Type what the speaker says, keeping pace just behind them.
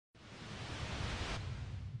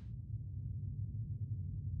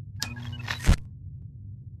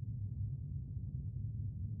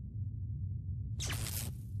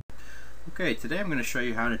Okay, today I'm going to show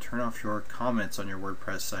you how to turn off your comments on your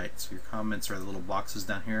WordPress site. So your comments are the little boxes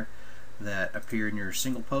down here that appear in your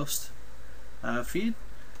single post feed.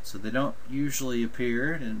 So they don't usually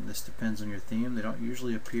appear, and this depends on your theme, they don't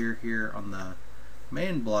usually appear here on the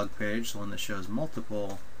main blog page, the one that shows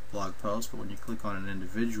multiple blog posts, but when you click on an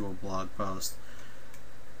individual blog post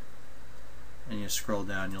and you scroll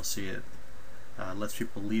down, you'll see it lets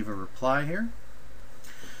people leave a reply here.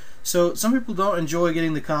 So some people don't enjoy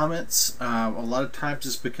getting the comments. A lot of times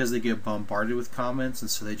it's because they get bombarded with comments,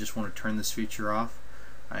 and so they just want to turn this feature off.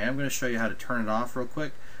 I am going to show you how to turn it off real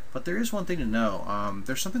quick, but there is one thing to know.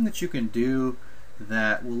 There's something that you can do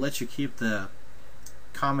that will let you keep the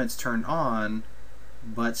comments turned on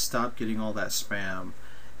but stop getting all that spam,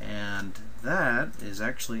 and that is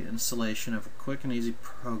actually installation of a quick and easy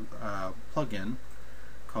plugin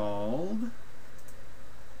called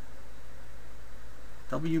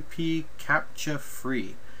WP Captcha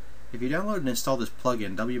Free. If you download and install this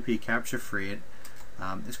plugin, WP Captcha Free,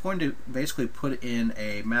 it's going to basically put in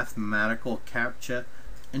a mathematical captcha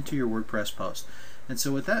into your WordPress post. And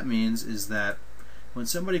so what that means is that when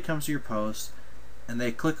somebody comes to your post and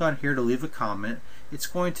they click on here to leave a comment, it's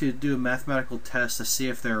going to do a mathematical test to see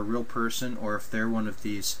if they're a real person or if they're one of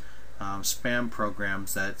these spam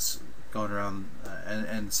programs that's going around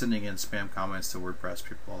and sending in spam comments to WordPress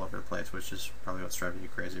people all over the place, which is probably what's driving you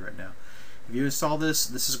crazy right now. If you install this,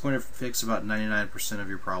 this is going to fix about 99% of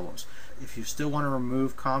your problems. If you still want to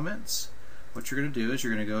remove comments, what you're going to do is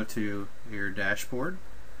you're going to go to your dashboard,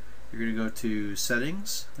 you're going to go to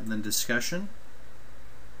settings and then discussion,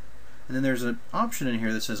 and then there's an option in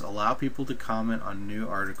here that says allow people to comment on new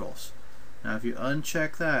articles. Now if you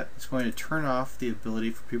uncheck that, it's going to turn off the ability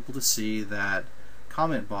for people to see that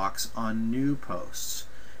comment box on new posts.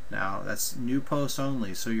 Now that's new posts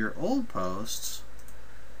only, so your old posts,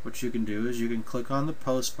 what you can do is you can click on the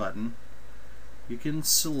post button, you can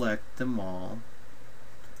select them all,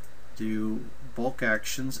 do bulk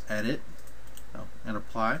actions, edit, and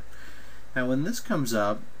apply. Now when this comes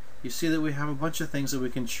up, you see that we have a bunch of things that we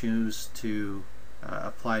can choose to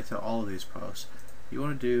apply to all of these posts. You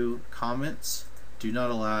want to do comments, do not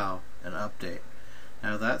allow, and update.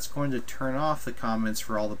 Now that's going to turn off the comments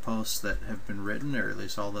for all the posts that have been written, or at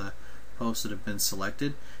least all the posts that have been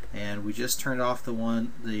selected, and we just turned off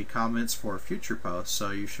the comments for future posts. So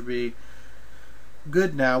you should be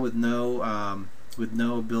good now with no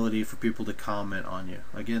ability for people to comment on you.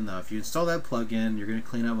 Again though, if you install that plugin, you're going to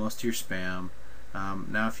clean up most of your spam.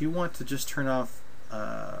 Now if you want to just turn off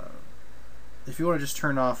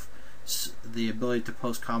the ability to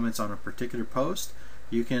post comments on a particular post,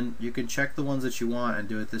 you can check the ones that you want and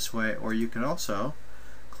do it this way, or you can also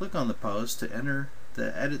click on the post to enter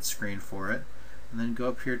the edit screen for it, and then go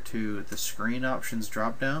up here to the screen options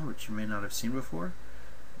drop down, which you may not have seen before,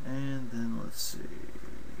 and then let's see,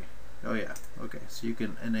 oh yeah, okay, so you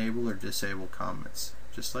can enable or disable comments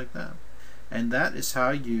just like that. And that is how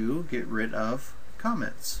you get rid of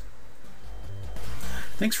comments.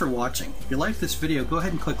 Thanks for watching. If you liked this video, go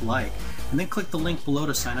ahead and click like, and then click the link below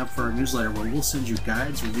to sign up for our newsletter, where we'll send you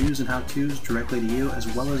guides, reviews, and how-tos directly to you, as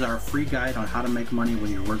well as our free guide on how to make money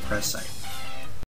with your WordPress site.